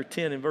chapter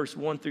 10 and verse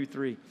 1 through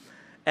 3.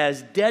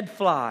 As dead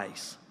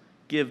flies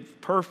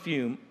give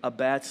perfume a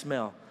bad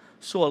smell,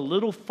 so a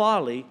little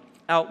folly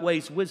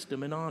outweighs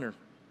wisdom and honor.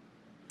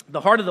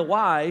 The heart of the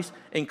wise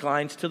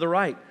inclines to the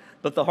right,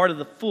 but the heart of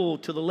the fool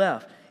to the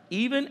left.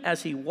 Even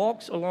as he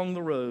walks along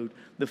the road,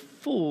 the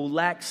fool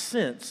lacks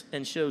sense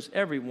and shows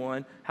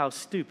everyone how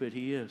stupid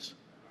he is.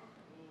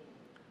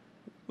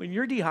 When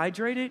you're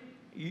dehydrated,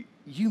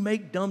 you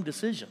make dumb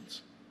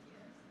decisions.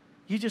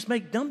 You just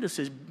make dumb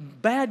decisions,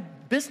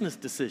 bad business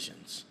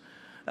decisions,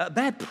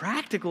 bad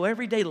practical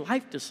everyday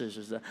life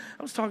decisions.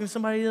 I was talking to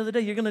somebody the other day,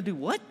 you're going to do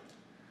what?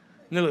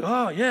 And they're like,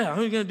 oh, yeah, I'm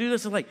going to do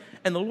this.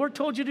 And the Lord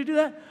told you to do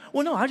that?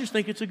 Well, no, I just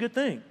think it's a good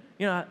thing.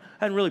 I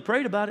hadn't really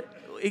prayed about it.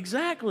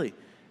 Exactly.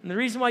 And the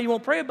reason why you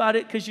won't pray about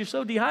it because you're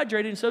so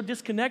dehydrated and so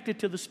disconnected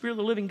to the Spirit of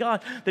the living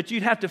God that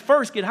you'd have to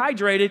first get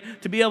hydrated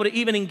to be able to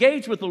even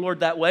engage with the Lord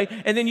that way.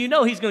 And then He's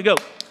going to go,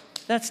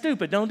 that's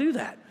stupid. Don't do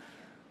that.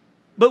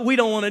 But we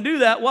don't want to do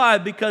that. Why?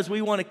 Because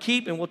we want to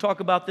keep, and we'll talk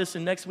about this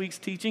in next week's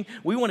teaching,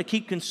 we want to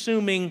keep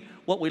consuming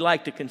what we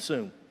like to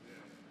consume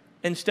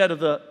instead of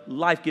the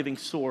life-giving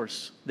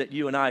source that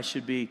you and I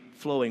should be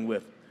flowing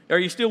with. Are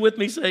you still with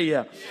me? Say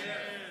yeah. Yes.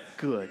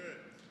 Good.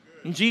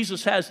 And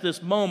Jesus has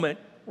this moment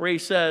where he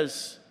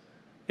says,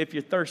 if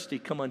you're thirsty,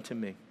 come unto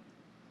me.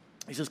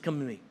 He says, come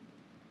to me.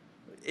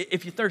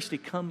 If you're thirsty,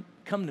 come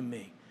to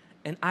me,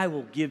 and I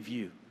will give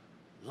you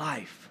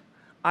life.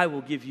 I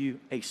will give you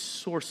a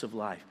source of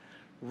life,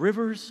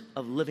 rivers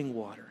of living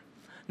water.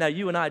 Now,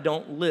 you and I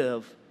don't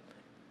live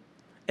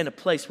in a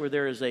place where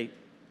there is an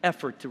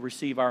effort to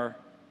receive our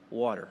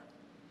water.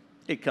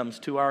 It comes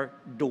to our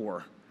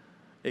door.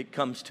 It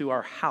comes to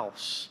our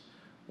house.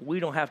 We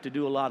don't have to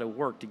do a lot of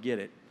work to get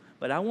it.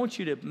 But I want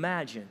you to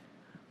imagine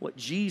what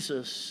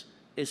Jesus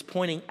is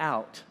pointing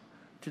out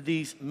to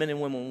these men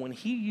and women when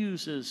he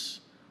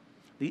uses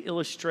the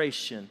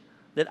illustration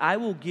that I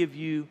will give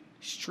you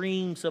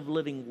streams of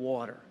living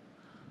water.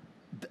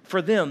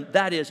 For them,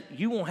 that is,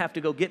 you won't have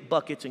to go get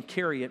buckets and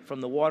carry it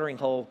from the watering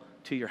hole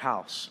to your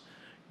house.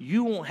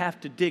 You won't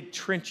have to dig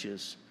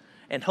trenches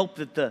and hope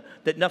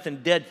that nothing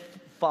dead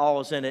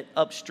falls in it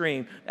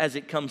upstream as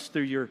it comes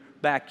through your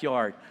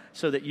backyard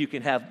so that you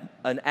can have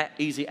an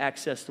easy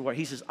access to water.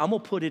 He says, I'm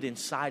going to put it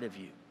inside of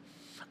you.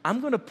 I'm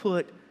going to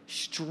put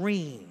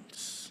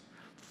streams,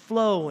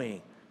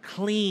 flowing,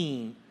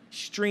 clean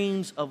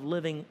streams of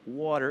living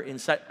water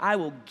inside. I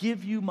will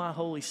give you my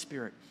Holy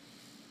Spirit.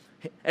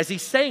 As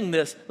he's saying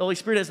this, the Holy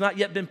Spirit has not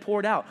yet been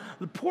poured out.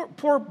 The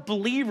poor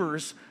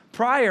believers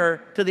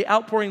prior to the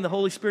outpouring of the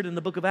Holy Spirit in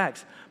the book of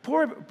Acts,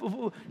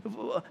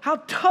 how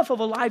tough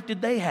of a life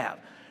did they have?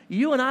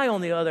 You and I,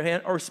 on the other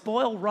hand, are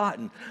spoiled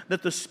rotten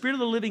that the Spirit of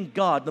the living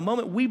God, the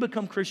moment we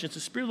become Christians, the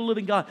Spirit of the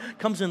living God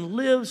comes and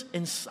lives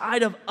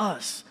inside of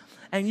us.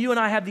 And you and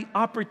I have the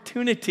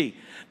opportunity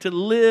to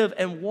live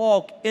and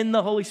walk in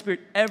the Holy Spirit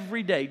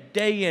every day,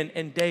 day in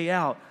and day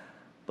out.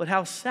 But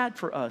how sad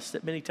for us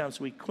that many times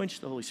we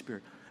quench the Holy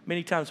Spirit.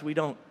 Many times we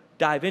don't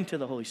dive into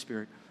the Holy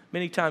Spirit.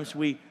 Many times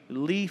we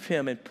leave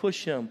him and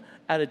push him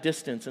at a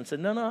distance and say,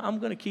 no, I'm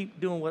going to keep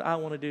doing what I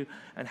want to do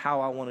and how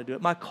I want to do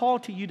it. My call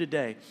to you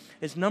today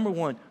is, number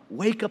one,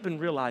 wake up and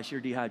realize you're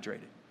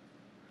dehydrated.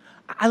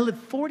 I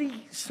lived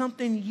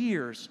 40-something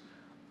years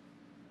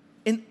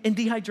in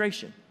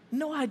dehydration.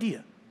 No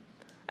idea.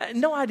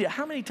 No idea.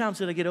 How many times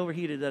did I get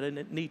overheated that I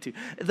didn't need to?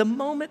 The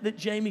moment that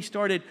Jamie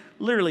started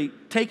literally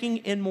taking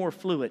in more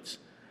fluids,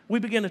 We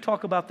began to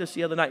talk about this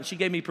the other night, and she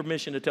gave me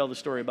permission to tell the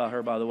story about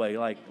her, by the way.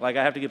 Like I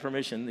have to get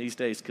permission these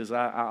days because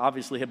I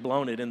obviously had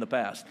blown it in the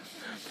past.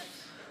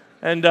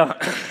 And,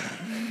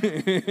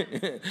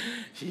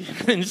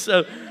 and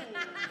so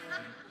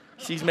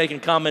she's making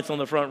comments on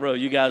the front row.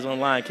 You guys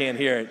online can't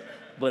hear it,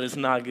 but it's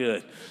not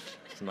good.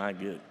 It's not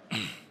good.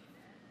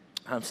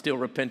 I'm still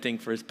repenting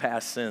for his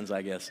past sins,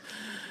 I guess.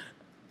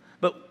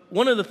 But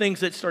one of the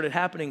things that started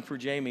happening for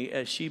Jamie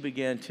as she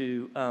began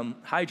to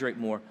hydrate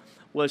more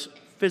was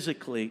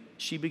physically,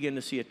 she began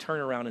to see a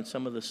turnaround in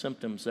some of the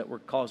symptoms that were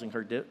causing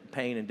her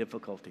pain and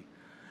difficulty.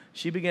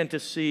 She began to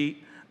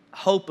see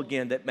hope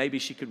again that maybe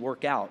she could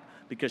work out,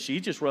 because she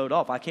just wrote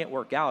off, I can't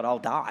work out, I'll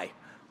die.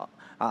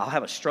 I'll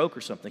have a stroke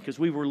or something, because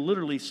we were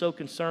literally so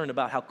concerned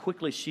about how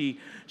quickly she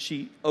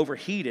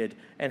overheated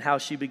and how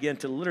she began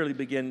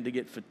to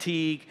get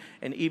fatigue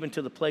and even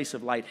to the place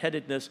of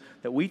lightheadedness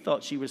that we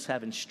thought she was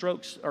having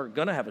strokes or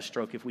going to have a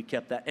stroke if we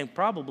kept that. And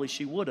probably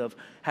she would have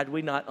had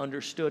we not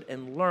understood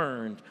and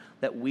learned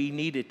that we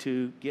needed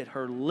to get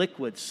her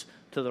liquids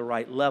to the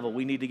right level.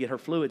 We need to get her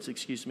fluids,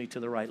 to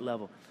the right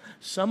level.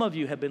 Some of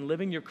you have been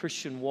living your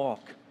Christian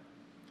walk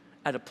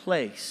at a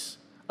place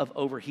of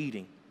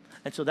overheating.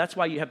 And so that's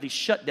why you have these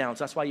shutdowns.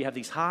 That's why you have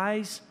these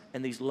highs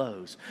and these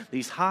lows.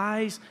 These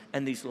highs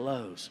and these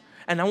lows.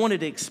 And I wanted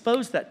to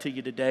expose that to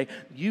you today.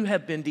 You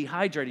have been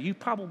dehydrated. You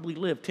probably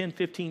lived 10,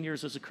 15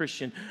 years as a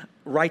Christian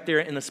right there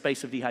in the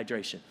space of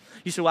dehydration.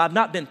 You say, well, I've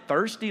not been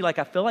thirsty. Like,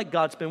 I feel like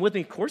God's been with me.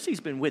 Of course he's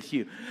been with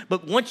you.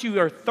 But once you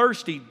are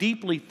thirsty,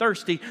 deeply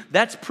thirsty,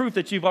 that's proof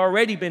that you've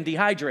already been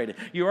dehydrated.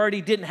 You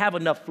already didn't have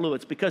enough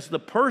fluids, because the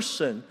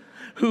person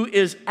who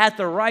is at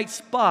the right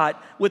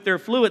spot with their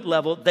fluid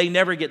level, they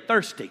never get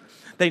thirsty.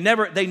 They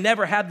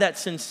never have that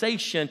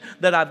sensation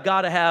that I've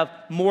got to have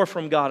more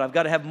from God. I've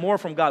got to have more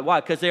from God. Why?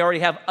 Because they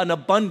already have an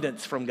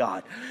abundance from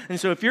God. And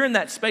so if you're in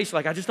that space,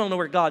 like, I just don't know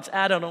where God's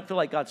at, I don't feel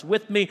like God's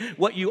with me,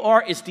 what you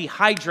are is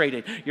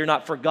dehydrated. You're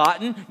not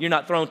forgotten. You're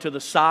not thrown to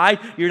the side.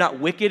 You're not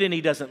wicked and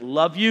he doesn't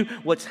love you.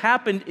 What's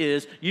happened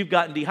is you've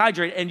gotten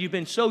dehydrated, and you've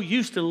been so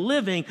used to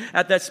living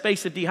at that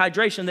space of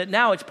dehydration that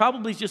now it's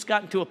probably just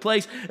gotten to a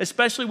place,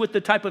 especially with the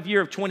type of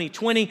year of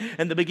 2020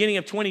 and the beginning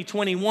of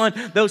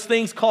 2021, those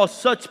things cause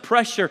such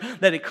pressure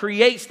that it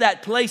creates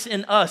that place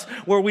in us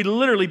where we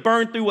literally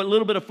burn through what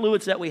little bit of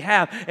fluids that we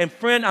have. And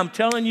friend, I'm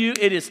telling you,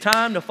 it is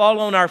time to fall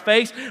on our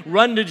face,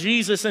 run to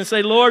Jesus and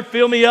say, Lord,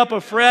 fill me up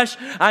afresh.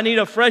 I need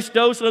a fresh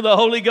dose of the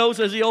Holy Ghost,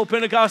 as the old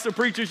Pentecostal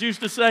preachers used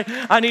to say.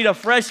 I need a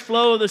fresh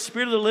flow of the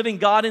Spirit of the living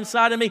God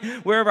inside of me.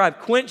 Wherever I've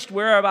quenched,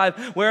 wherever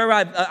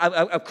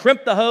I've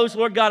crimped the hose,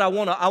 Lord God, I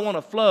want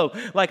to flow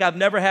like I've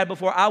never had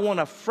before. I want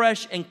a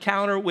fresh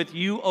encounter with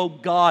you, oh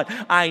God.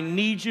 I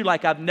need you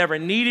like I've never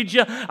needed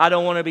you. I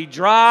don't want to be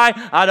dry.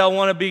 I don't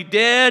want to be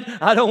dead.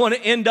 I don't want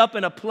to end up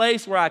in a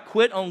place where I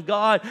quit on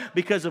God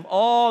because of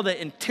all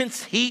the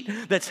intense heat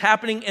that's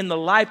happening in the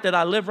life that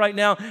I live right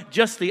now.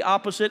 Just the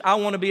opposite. I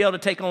want to be able to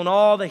take on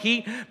all the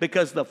heat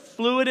because the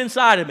fluid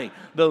inside of me,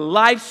 the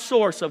life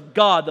source of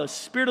God, the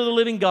Spirit of the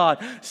living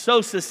God,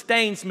 so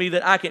sustains me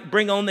that I can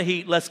bring on the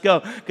heat. Let's go,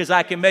 because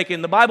I can make it.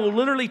 And the Bible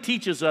literally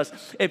teaches us,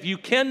 if you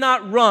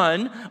cannot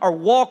run or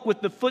walk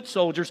with the foot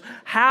soldiers,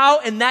 how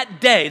in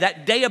that day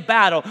of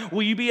battle,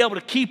 will you be able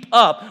to keep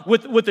up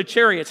with the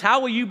chariots? How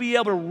will you be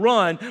able to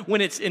run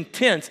when it's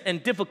intense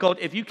and difficult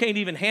if you can't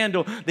even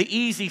handle the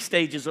easy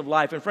stages of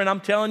life? And friend, I'm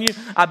telling you,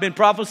 I've been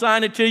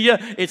prophesying it to you.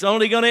 It's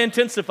only going to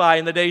intensify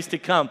in the days to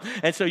come.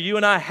 And so you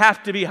and I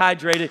have to be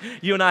hydrated.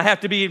 You and I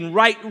have to be in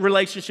right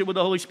relationship with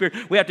the Holy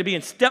Spirit. We have to be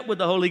in step with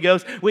the Holy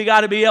Ghost. We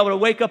got to be able to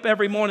wake up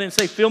every morning and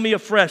say, fill me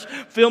afresh.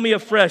 Fill me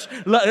afresh.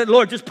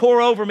 Lord, just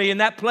pour over me in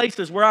that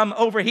places where I'm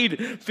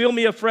overheated. Fill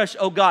me afresh,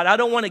 oh God. I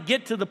don't want to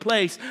get to the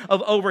place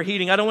of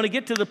overheating. I don't want to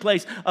get to the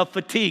place of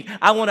fatigue.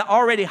 I want to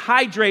already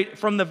hydrate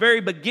from the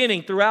very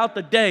beginning throughout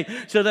the day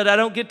so that I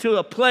don't get to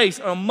a place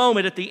or a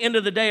moment at the end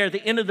of the day or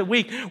the end of the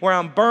week where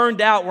I'm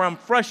burned out, where I'm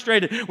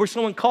frustrated, where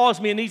someone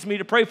calls me and needs me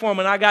to pray for them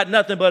and I got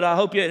nothing, but I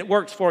hope it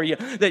works for you.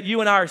 That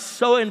you and I are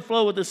so in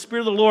flow with the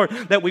Spirit of the Lord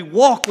that we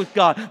walk with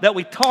God, that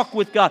we talk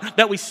with God,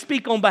 that we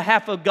speak on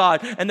behalf of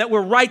God, and that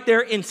we're right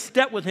there in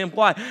step with Him.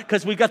 Why?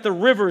 Because we got the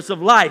rivers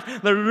of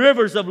life, the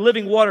rivers of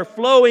living water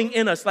flowing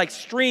in us like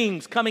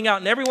streams coming out,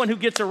 and everyone who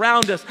gets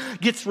around us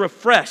gets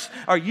refreshed.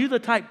 Are you the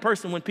type of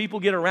person when people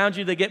get around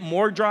you, they get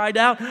more dried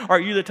out? Or are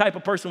you the type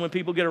of person when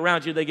people get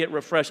around you, they get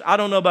refreshed? I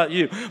don't know about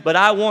you, but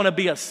I want to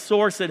be a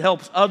source that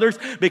helps others,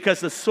 because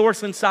the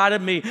source inside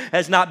of me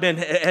has not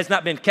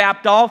been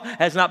capped off,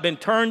 has not been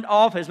turned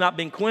off, has not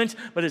been quenched,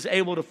 but is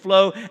able to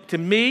flow to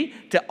me,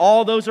 to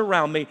all those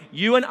around me.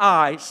 You and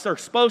I are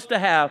supposed to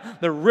have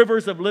the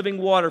rivers of living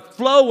water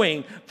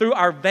flowing through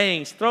our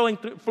veins, flowing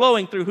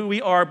through who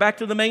we are. Back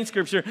to the main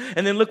scripture,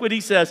 and then look what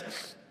he says.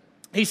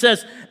 He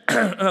says,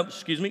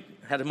 excuse me,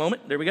 had a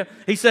moment. There we go.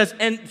 He says,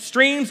 and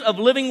streams of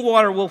living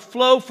water will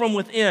flow from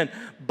within.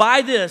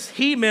 By this,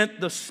 he meant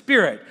the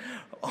Spirit.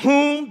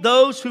 whom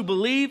those who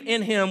believe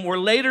in him were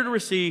later to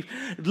receive.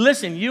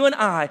 Listen, you and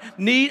I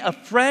need a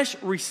fresh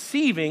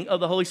receiving of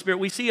the Holy Spirit.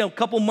 We see a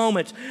couple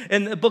moments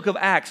in the book of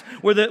Acts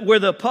where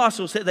the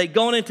apostles said they'd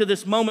gone into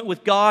this moment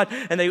with God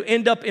and they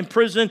end up in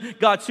prison.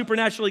 God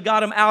supernaturally got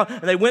them out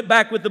and they went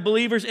back with the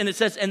believers, and it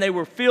says, and they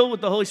were filled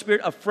with the Holy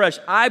Spirit afresh.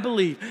 I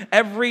believe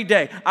every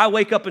day I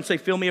wake up and say,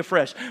 fill me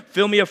afresh,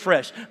 fill me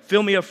afresh,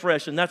 fill me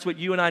afresh. And that's what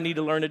you and I need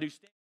to learn to do.